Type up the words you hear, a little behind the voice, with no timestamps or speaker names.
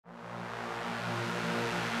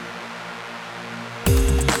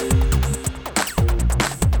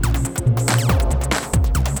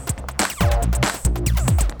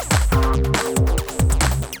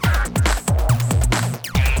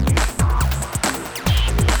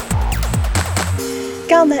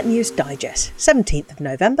Galnet News Digest, 17th of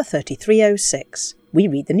November 3306. We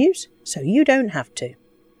read the news so you don't have to.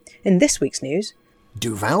 In this week's news,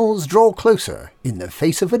 Duvals draw closer in the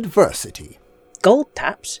face of adversity. Gold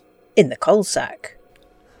taps in the coal sack.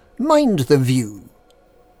 Mind the view.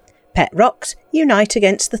 Pet rocks unite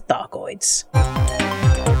against the Thargoids.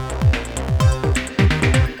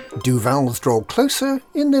 Duvals draw closer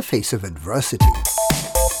in the face of adversity.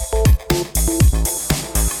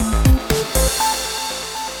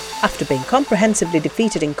 After being comprehensively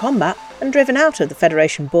defeated in combat and driven out of the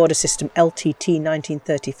Federation border system LTT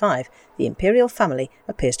 1935, the Imperial family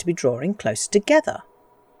appears to be drawing closer together.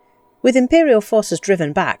 With Imperial forces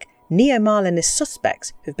driven back, Neo-Marlinist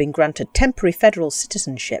suspects who've been granted temporary federal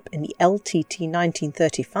citizenship in the LTT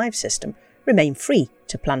 1935 system remain free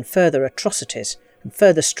to plan further atrocities, and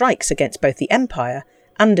further strikes against both the Empire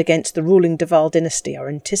and against the ruling Duval dynasty are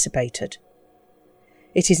anticipated.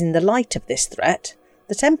 It is in the light of this threat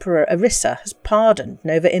that Emperor Arissa has pardoned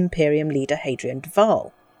Nova Imperium leader Hadrian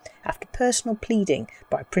Duval, after personal pleading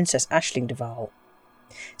by Princess Aisling Duval.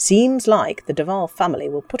 Seems like the Duval family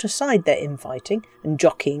will put aside their infighting and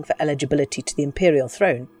jockeying for eligibility to the imperial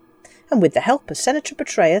throne, and with the help of Senator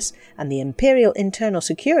Petraeus and the Imperial Internal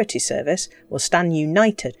Security Service will stand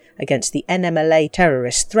united against the NMLA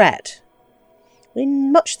terrorist threat,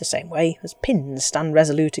 in much the same way as pins stand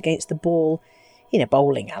resolute against the ball in a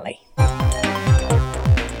bowling alley.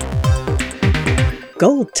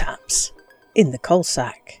 Gold taps in the coal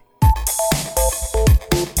sack.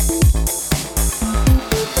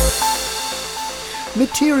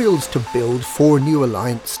 Materials to build 4 new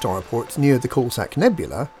Alliance starports near the Coalsack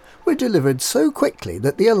Nebula were delivered so quickly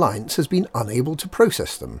that the Alliance has been unable to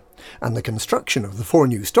process them, and the construction of the 4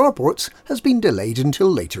 new starports has been delayed until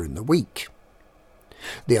later in the week.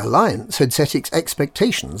 The Alliance had set its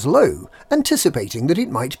expectations low, anticipating that it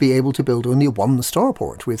might be able to build only 1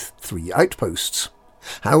 starport with 3 outposts.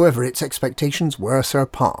 However, its expectations were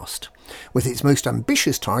surpassed, with its most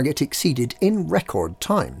ambitious target exceeded in record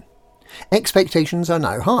time. Expectations are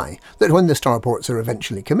now high that when the starports are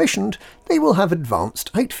eventually commissioned, they will have advanced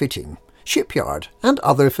outfitting, shipyard and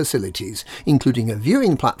other facilities, including a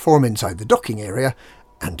viewing platform inside the docking area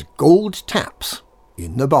and gold taps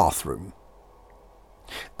in the bathroom.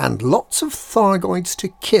 And lots of Thargoids to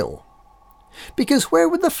kill. Because where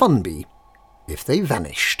would the fun be if they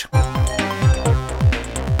vanished?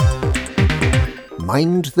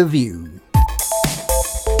 Mind the view.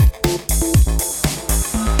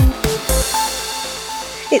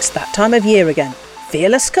 It's that time of year again.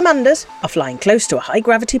 Fearless commanders are flying close to a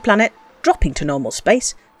high-gravity planet, dropping to normal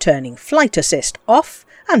space, turning flight assist off,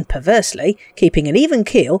 and perversely keeping an even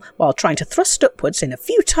keel while trying to thrust upwards in a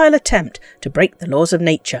futile attempt to break the laws of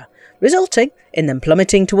nature, resulting in them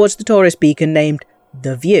plummeting towards the tourist beacon named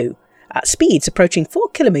The View, at speeds approaching 4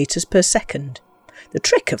 kilometres per second. The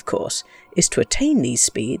trick, of course, is to attain these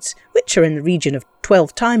speeds, which are in the region of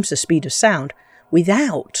 12 times the speed of sound,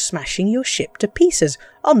 without smashing your ship to pieces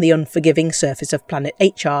on the unforgiving surface of planet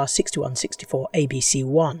HR 6164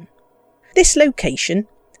 ABC1. This location,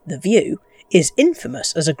 The View, is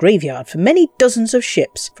infamous as a graveyard for many dozens of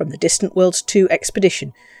ships from the Distant Worlds 2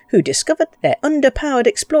 expedition, who discovered their underpowered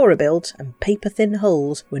explorer builds and paper-thin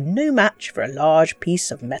hulls were no match for a large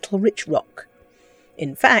piece of metal-rich rock.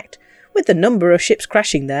 In fact, with the number of ships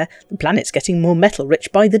crashing there, the planet's getting more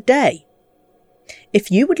metal-rich by the day.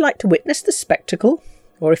 If you would like to witness the spectacle,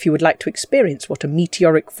 or if you would like to experience what a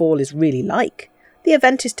meteoric fall is really like, the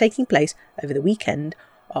event is taking place over the weekend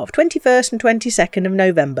of 21st and 22nd of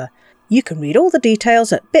November. You can read all the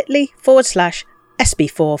details at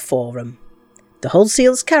bit.ly/SB4 Forum. The Hull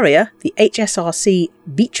Seals carrier, the HSRC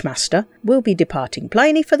Beachmaster, will be departing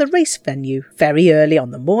Pliny for the race venue very early on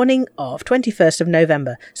the morning of 21st of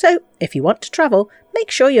November, so if you want to travel, make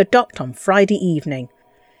sure you're docked on Friday evening.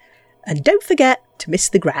 And don't forget to miss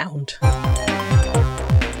the ground.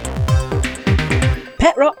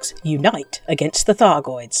 Pet rocks unite against the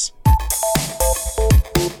Thargoids.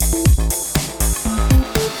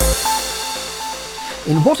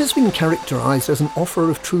 In what has been characterised as an offer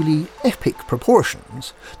of truly epic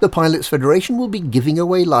proportions, the Pilots Federation will be giving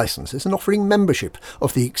away licences and offering membership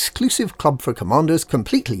of the exclusive club for commanders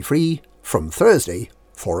completely free from Thursday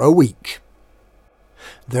for a week.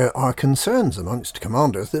 There are concerns amongst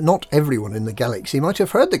commanders that not everyone in the galaxy might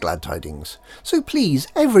have heard the glad tidings, so please,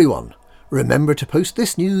 everyone, remember to post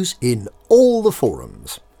this news in all the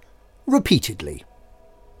forums, repeatedly.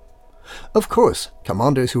 Of course,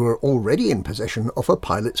 commanders who are already in possession of a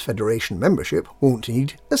Pilots Federation membership won't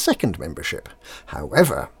need a second membership.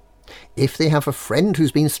 However, if they have a friend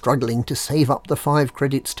who's been struggling to save up the 5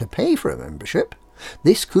 credits to pay for a membership,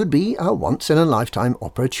 This could be a once-in-a-lifetime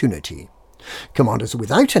opportunity. Commanders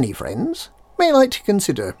without any friends may like to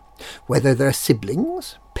consider whether their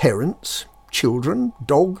siblings, parents, children,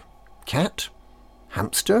 dog, cat,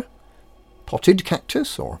 hamster, potted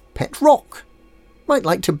cactus or pet rock might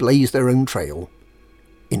like to blaze their own trail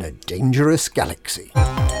in a dangerous galaxy.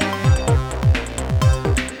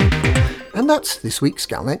 And that's this week's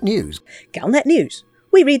Galnet News. Galnet News.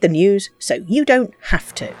 We read the news so you don't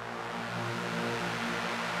have to.